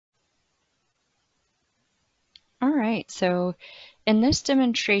All right, so in this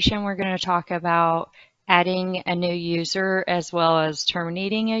demonstration, we're going to talk about adding a new user as well as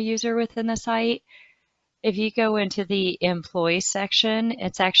terminating a user within the site. If you go into the employee section,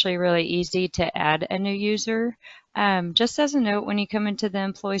 it's actually really easy to add a new user. Just as a note, when you come into the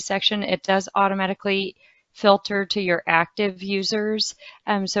employee section, it does automatically filter to your active users.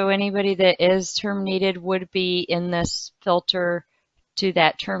 So anybody that is terminated would be in this filter to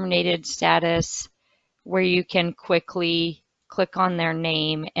that terminated status where you can quickly click on their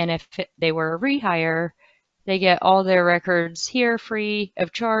name, and if they were a rehire, they get all their records here free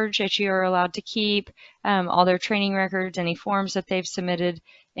of charge that you are allowed to keep, all their training records, any forms that they've submitted,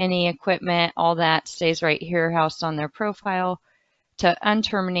 any equipment, all that stays right here housed on their profile. To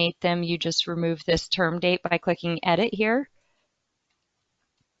unterminate them, you just remove this term date by clicking edit here,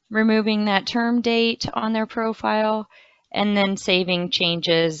 removing that term date on their profile, and then saving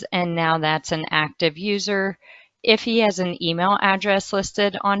changes, and now that's an active user if he has an email address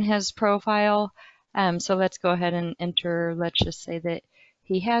listed on his profile. So let's go ahead and enter, let's just say that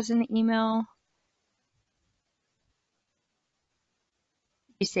he has an email.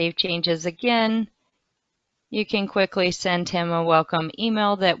 You save changes again. You can quickly send him a welcome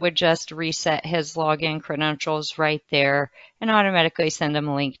email that would just reset his login credentials right there and automatically send him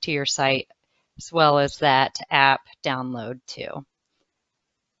a link to your site as well as that app download too.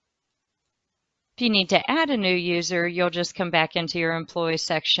 If you need to add a new user, you'll just come back into your employee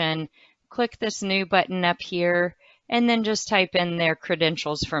section, click this new button up here, and then just type in their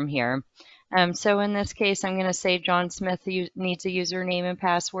credentials from here. So in this case, I'm going to say John Smith needs a username and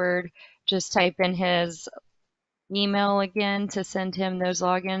password. Just type in his email again to send him those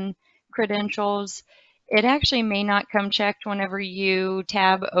login credentials. It actually may not come checked whenever you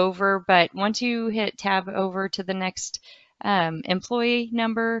tab over, but once you hit tab over to the next employee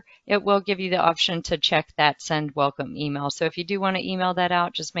number, it will give you the option to check that send welcome email. So if you do want to email that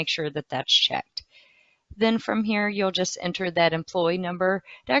out, just make sure that that's checked. Then from here, you'll just enter that employee number.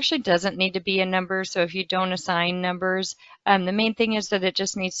 It actually doesn't need to be a number, so if you don't assign numbers, the main thing is that it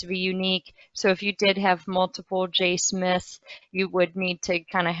just needs to be unique. So if you did have multiple J Smiths, you would need to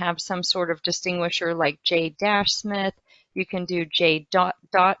kind of have some sort of distinguisher like J Smith. You can do J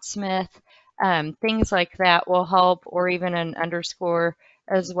Smith. Things like that will help, or even an underscore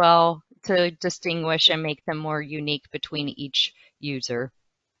as well to distinguish and make them more unique between each user.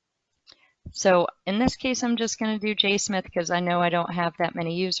 So in this case, I'm just going to do JSmith because I know I don't have that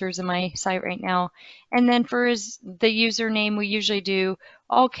many users in my site right now. And then for the username, we usually do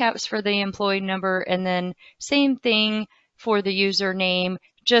all caps for the employee number, and then same thing for the username,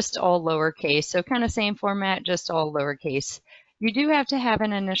 just all lowercase. So kind of same format, just all lowercase. You do have to have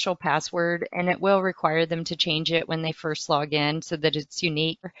an initial password, and it will require them to change it when they first log in so that it's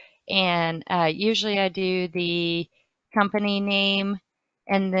unique. And usually I do the company name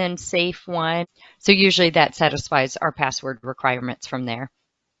and then safe one. So usually that satisfies our password requirements from there.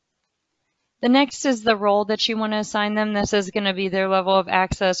 The next is the role that you want to assign them. This is going to be their level of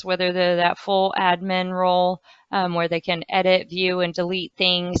access, whether they're that full admin role where they can edit, view, and delete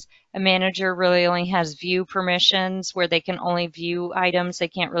things. A manager really only has view permissions where they can only view items. They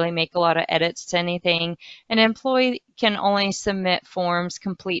can't really make a lot of edits to anything. An employee can only submit forms,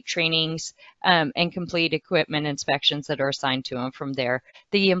 complete trainings, and complete equipment inspections that are assigned to them from there.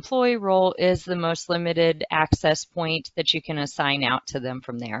 The employee role is the most limited access point that you can assign out to them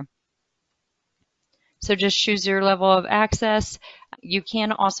from there. So just choose your level of access. You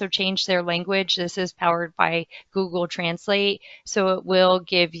can also change their language. This is powered by Google Translate, so it will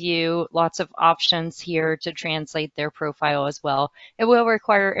give you lots of options here to translate their profile as well. It will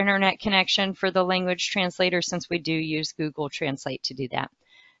require internet connection for the language translator since we do use Google Translate to do that.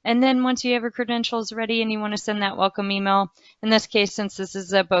 And then once you have your credentials ready and you want to send that welcome email, in this case, since this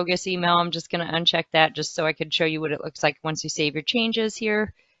is a bogus email, I'm just going to uncheck that just so I can show you what it looks like once you save your changes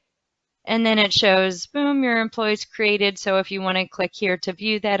here. And then it shows, boom, your employee's created. So if you want to click here to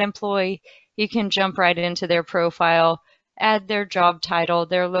view that employee, you can jump right into their profile, add their job title,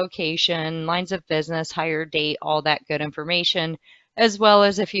 their location, lines of business, hire date, all that good information, as well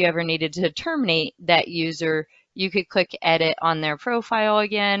as if you ever needed to terminate that user, you could click edit on their profile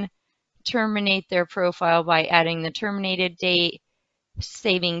again, terminate their profile by adding the terminated date,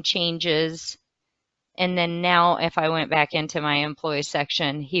 saving changes, and then now if I went back into my employee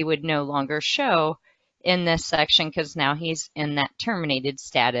section, he would no longer show in this section because now he's in that terminated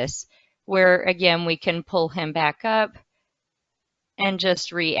status where, again, we can pull him back up and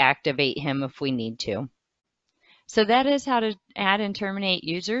just reactivate him if we need to. So that is how to add and terminate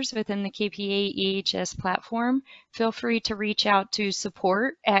users within the KPA EHS platform. Feel free to reach out to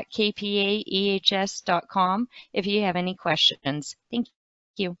support@kpaehs.com if you have any questions. Thank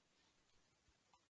you.